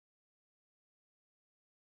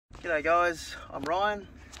G'day guys, I'm Ryan.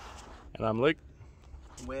 And I'm Luke.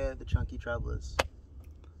 We're the Chunky Travellers.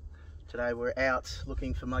 Today we're out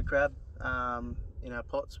looking for mud crab in our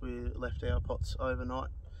pots. We left our pots overnight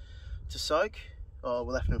to soak. Oh,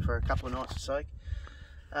 we left them for a couple of nights to soak.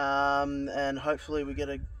 And hopefully we get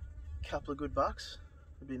a couple of good bucks.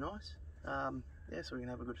 It'd be nice. Yeah, so we can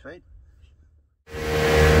have a good feed.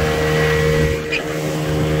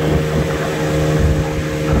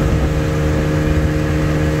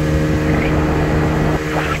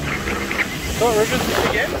 What river is this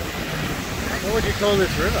again? What would you call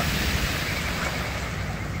this river?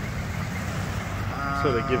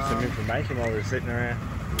 Sort of give some information while we're sitting around.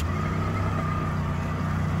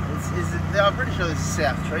 I'm pretty sure this is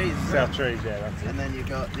South Trees. South Trees, yeah, that's it. And then you've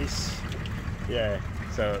got this. Yeah,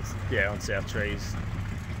 so it's on South Trees.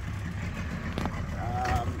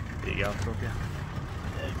 There you go, I'll talk you.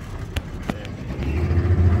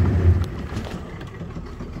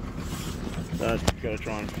 So I've got to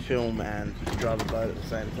try and film and drive a boat at the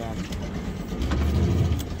same time.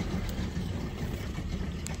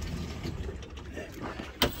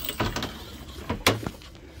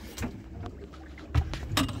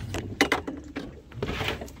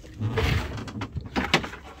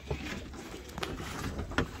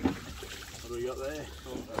 What do we got there?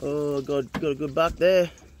 Oh, got a good buck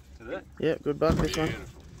there. Is it? Yeah, good buck this one. Look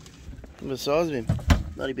at the size of him.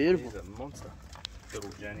 Bloody beautiful. He's a monster.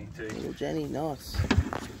 Little Jenny too. Little Jenny, nice.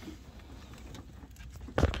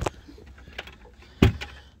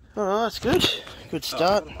 Oh, that's good. Good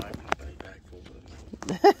start.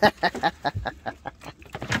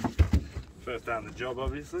 First day on the job,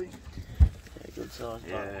 obviously. Yeah, good size.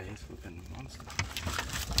 Yeah, he's flipping monster.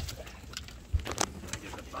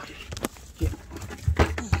 Get the bucket. Yeah.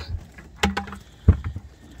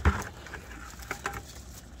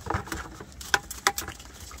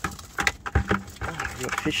 Oh,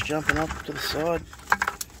 got fish jumping up to the side.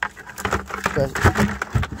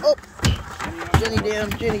 Oh, Jenny down,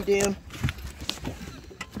 Jenny down.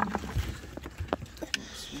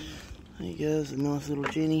 There he goes, a nice little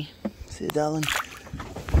Jenny. See you, darling.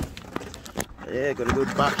 Yeah, got a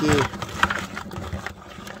good buck here.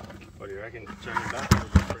 What do you reckon? Turn it back.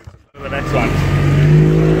 The next one.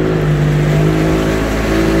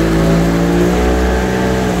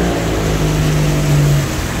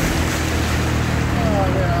 Oh,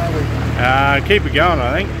 where are we? Keep it going, I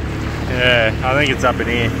think. Yeah, I think it's up in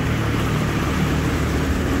here.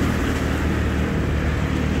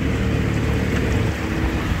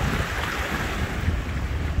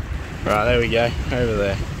 Right, there we go, over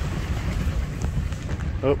there.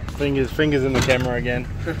 Oh, fingers in the camera again.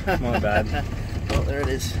 My bad. Oh, there it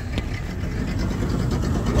is.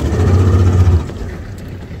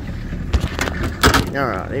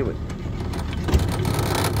 Alright, here we go.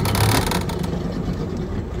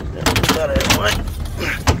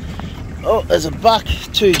 Oh, there's a buck,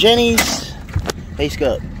 two Jennies. He's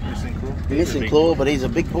got missing claw, but he's a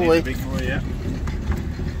big boy. He's a big boy, yeah.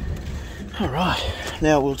 Alright,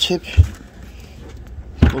 now we'll tip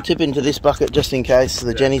into this bucket just in case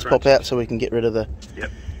the Jennies pop out, so we can get rid of the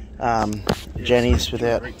Jennies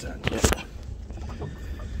without. Yep.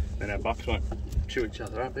 Then our bucks won't chew each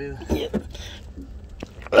other up either. Yep.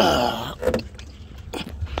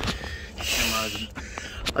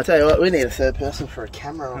 I tell you what, we need a third person for a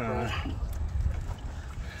camera operator.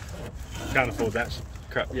 Can't afford that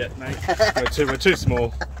crap yet, mate. We're too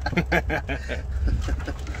small.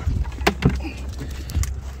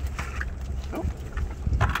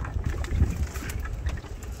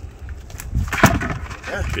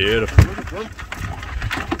 Beautiful.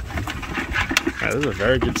 This is a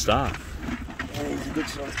very good start. Yeah, he's a good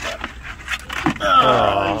size buck.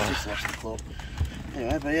 Oh, he's just lost the claw.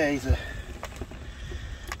 Anyway, but yeah, he's a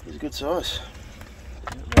good size.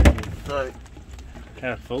 So,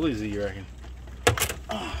 how full is he, you reckon?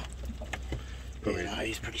 Oh, yeah, no,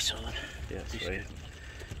 he's pretty solid. Yeah, sweet.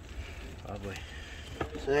 Lovely.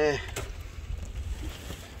 So yeah.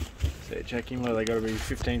 So checking where they got to be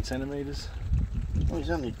 15 centimetres. Well,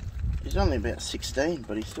 he's only about 16,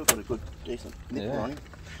 but he's still got a good, decent nipple on him.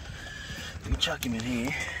 We can chuck him in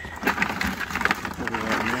here.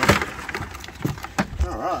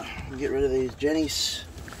 Alright, we'll get rid of these Jennies.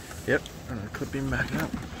 Yep, and I'll clip him back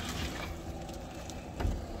up.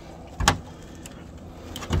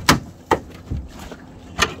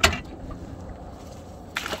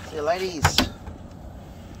 See you, ladies.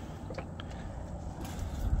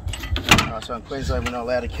 Alright, so in Queensland we're not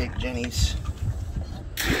allowed to keep Jennies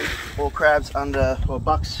or crabs under, or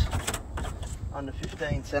bucks under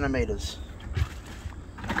 15 centimetres.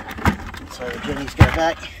 So the Jennies go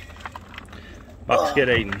back. Bucks get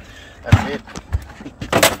eaten. That's it.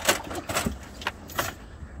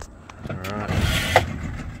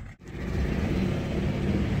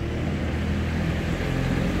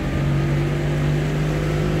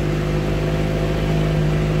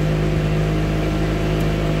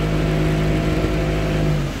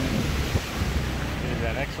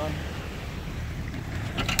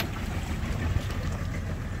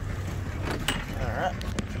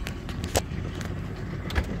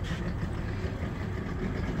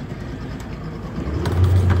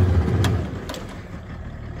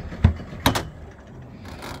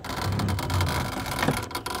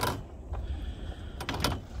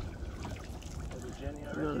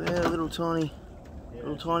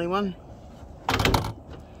 little tiny one.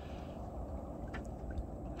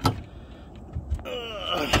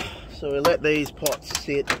 So we let these pots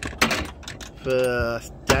sit for a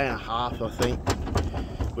day and a half, I think.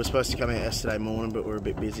 We were supposed to come out yesterday morning, but we were a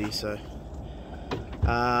bit busy, so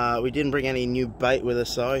we didn't bring any new bait with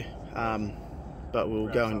us though. But we'll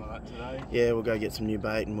go and we'll go get some new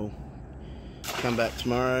bait, and we'll come back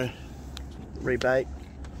tomorrow, rebait,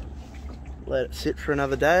 let it sit for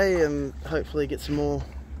another day, and hopefully get some more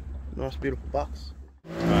nice beautiful bucks.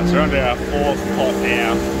 Alright, so we're on to our 4th pot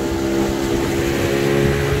now.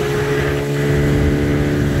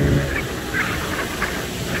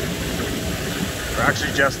 We're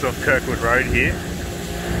actually just off Kirkwood Road here.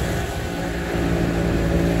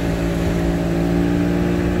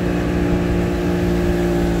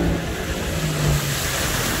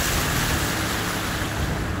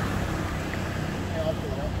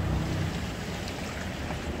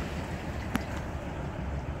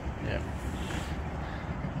 Yeah.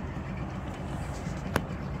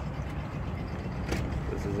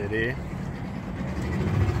 This is it here.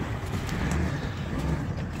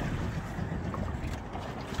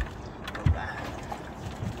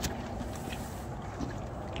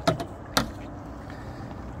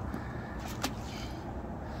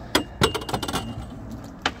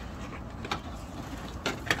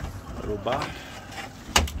 Little buck.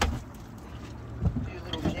 Few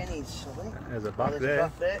little jennies, I think. There's a buck There's there. a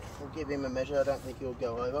buck there. We'll give him a measure. I don't think he'll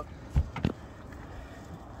go over.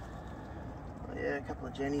 Oh, yeah, a couple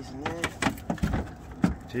of jennies in there.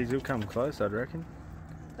 Geez, he'll come close, I'd reckon.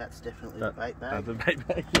 That's definitely the bait bag. That's a bait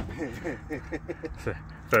bag. So,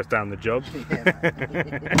 first day on the job. Yeah,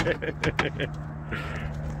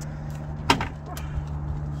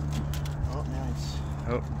 oh, nice.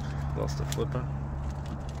 Oh, lost a flipper.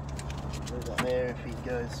 Leave that there if he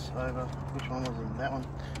goes over. Which one was it? That one?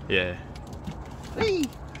 Yeah. Whee!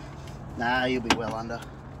 Nah, you'll be well under.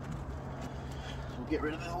 We'll get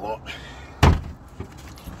rid of that lot.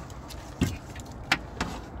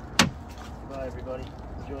 Bye everybody.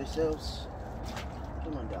 Enjoy yourselves.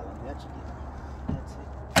 Come on darling, that's it.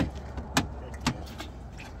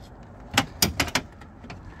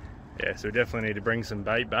 Yeah, so we definitely need to bring some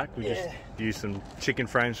bait back. We just used some chicken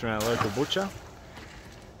frames from our local butcher.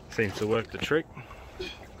 Seems to work the trick.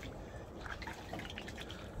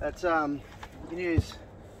 That's you can use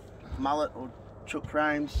mullet or chook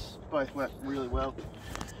frames, both work really well.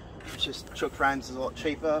 It's just chook frames is a lot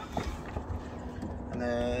cheaper and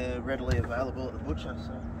they're readily available at the butcher,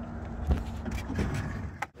 so.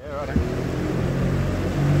 Yeah, right.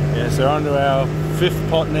 Yeah, so on to our 5th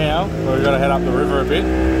pot now. We've got to head up the river a bit.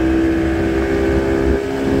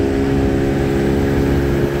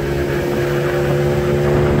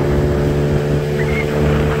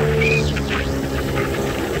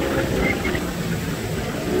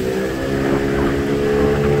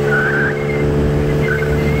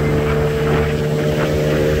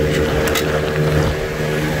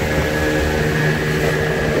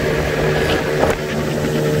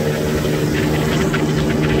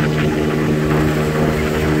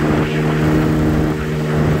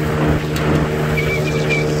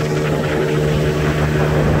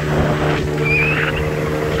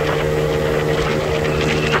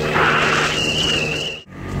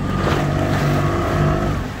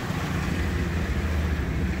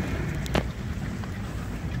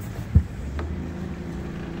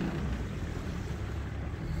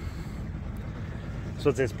 So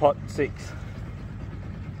it says pot 6.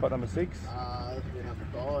 Pot number 6? This will be number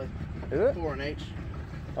 5. Is it? 4 in each.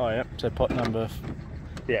 Oh yeah, so pot number...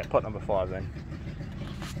 Yeah, pot number 5 then.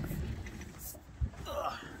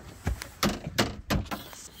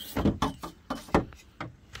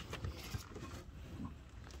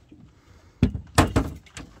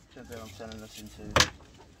 Turns out I'm sending this into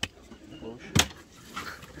the bush.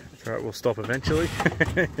 Alright, we'll stop eventually.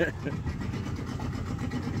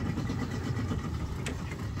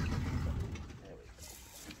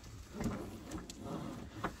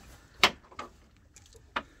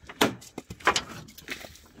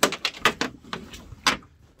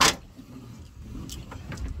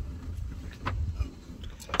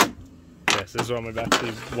 Yes, this is when we've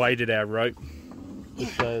actually weighted our rope,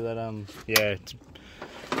 just so that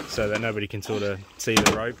so that nobody can sort of see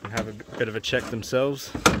the rope and have a bit of a check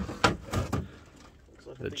themselves. Looks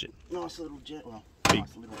like a big, nice little jet. Well, nice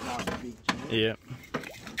big Jenny. Yeah.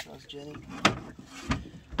 Nice Jenny.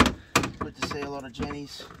 Good to see a lot of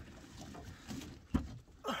Jennies.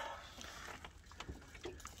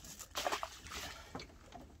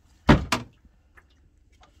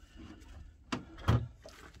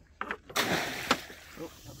 Oh,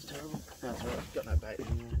 that was terrible. That's alright, got no bait in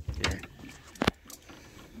there. Yeah.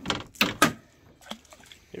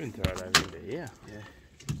 Even throw it over into here. Yeah.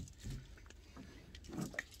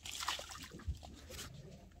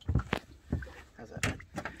 How's that, mate?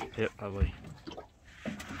 Yep, lovely.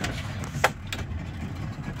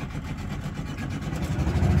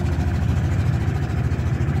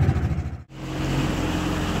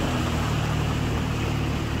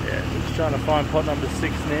 Yeah, just trying to find pot number 6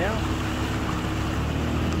 now.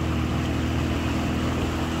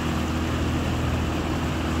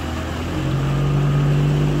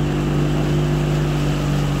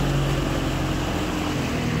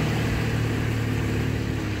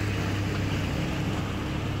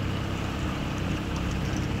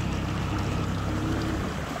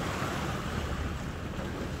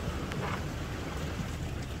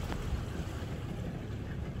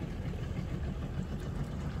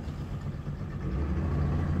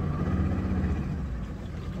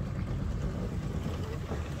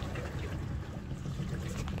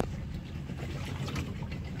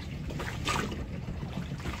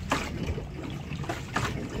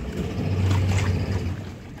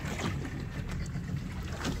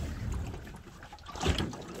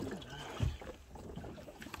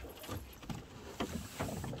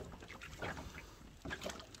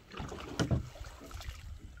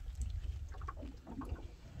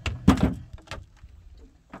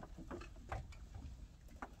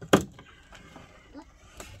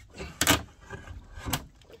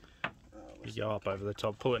 You go up over the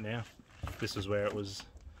top, pull it now. This is where it was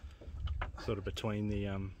sort of between the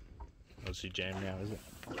obviously jam now, is it?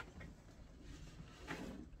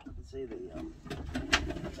 I can see the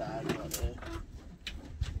tag right there.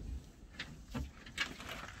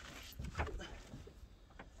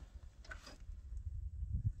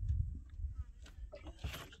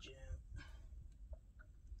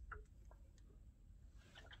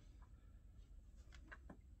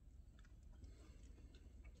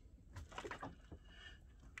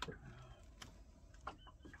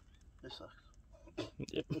 This sucks.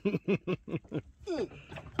 Yep.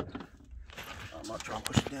 I might try and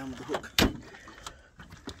push it down with the hook.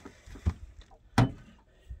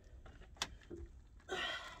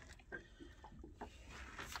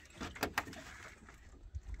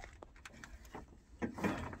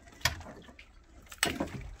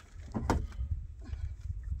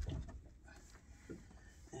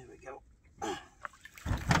 There we go.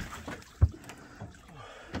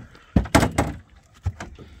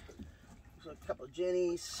 So a couple of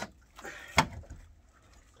jennies.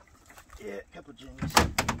 Yeah, a couple of jennies.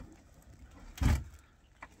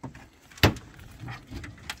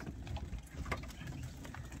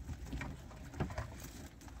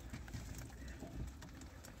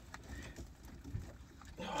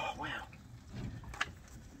 Oh, wow.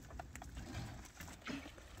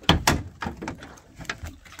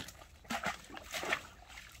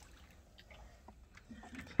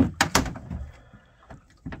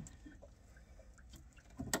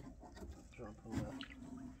 Try and pull that.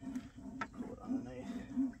 Pull it underneath.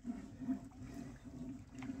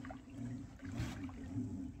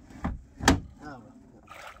 Oh well.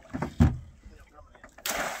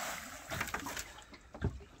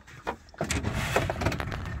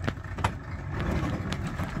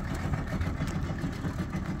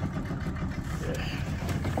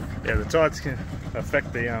 Yeah, the tides can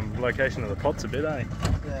affect the location of the pots a bit, eh?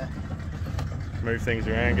 Yeah. Move things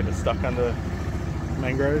around, get it stuck under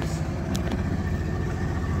mangroves.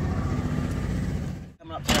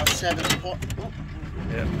 Coming up to our 7th pot. Oh.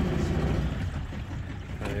 Yep.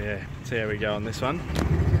 So yeah, see how we go on this one.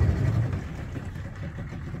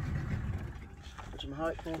 Which I'm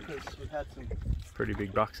hopeful because we've had some. Pretty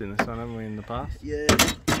big bucks in this one, haven't we, in the past? Yeah.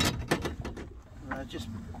 Just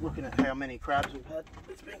looking at how many crabs we've had,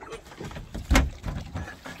 it's been good.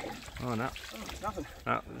 Oh no. Oh, nothing.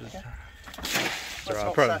 No, Okay.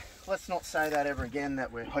 Let's Let's not say that ever again, that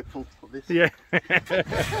we're hopeful of this. Yeah.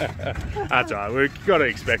 That's alright, we've got to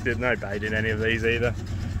expect it. No bait in any of these either.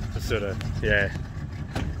 Just sort of, yeah.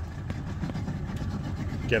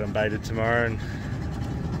 Get them baited tomorrow and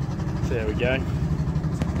see how we go.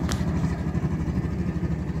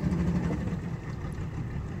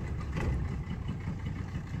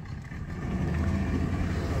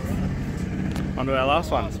 On to our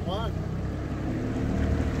last one. Last one.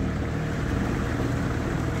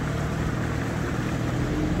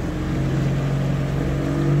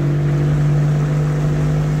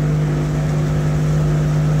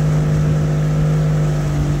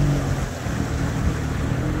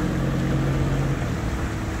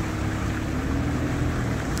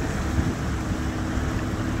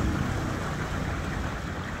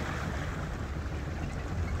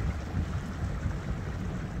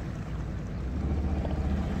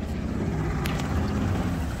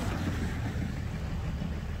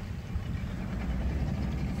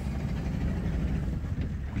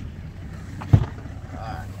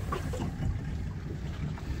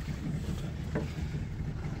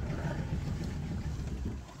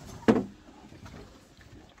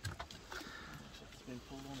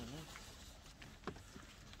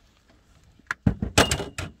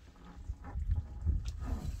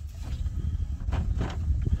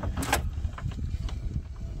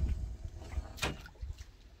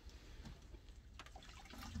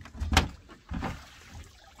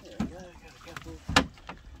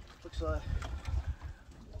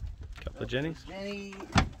 For Jenny? Jenny.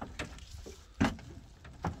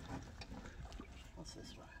 What's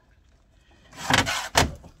this one?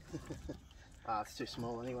 Ah, it's too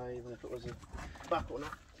small anyway, even if it was a buck or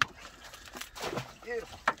not.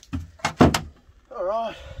 Beautiful.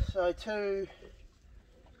 Alright, so 2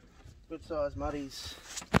 good sized muddies.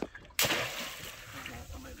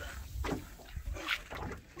 I'll move that.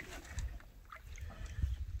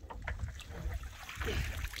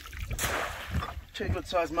 2 good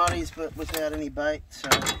sized muddies, but without any bait, so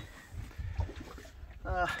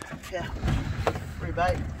yeah,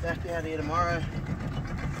 rebait, back out here tomorrow,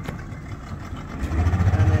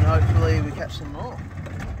 and then hopefully we catch some more.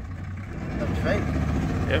 Have a feed.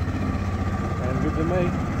 Yep. Sounds good to me.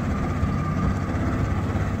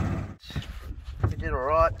 We did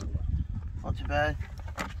alright, not too bad.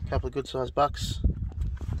 A couple of good sized bucks.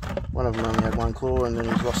 One of them only had 1 claw and then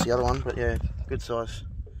he's lost the other one, but yeah, good size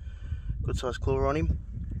claw on him.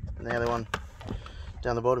 And the other one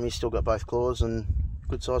down the bottom, he's still got both claws and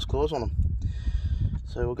good sized claws on him.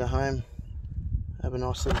 So we'll go home, have a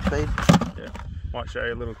nice little feed. Yeah, might show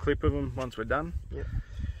you a little clip of them once we're done. Yep.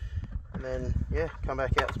 And then yeah, come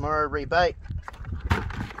back out tomorrow, rebait,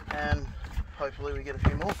 and hopefully we get a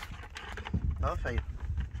few more. Another feed.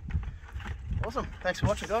 Awesome. Thanks for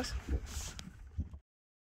watching, guys.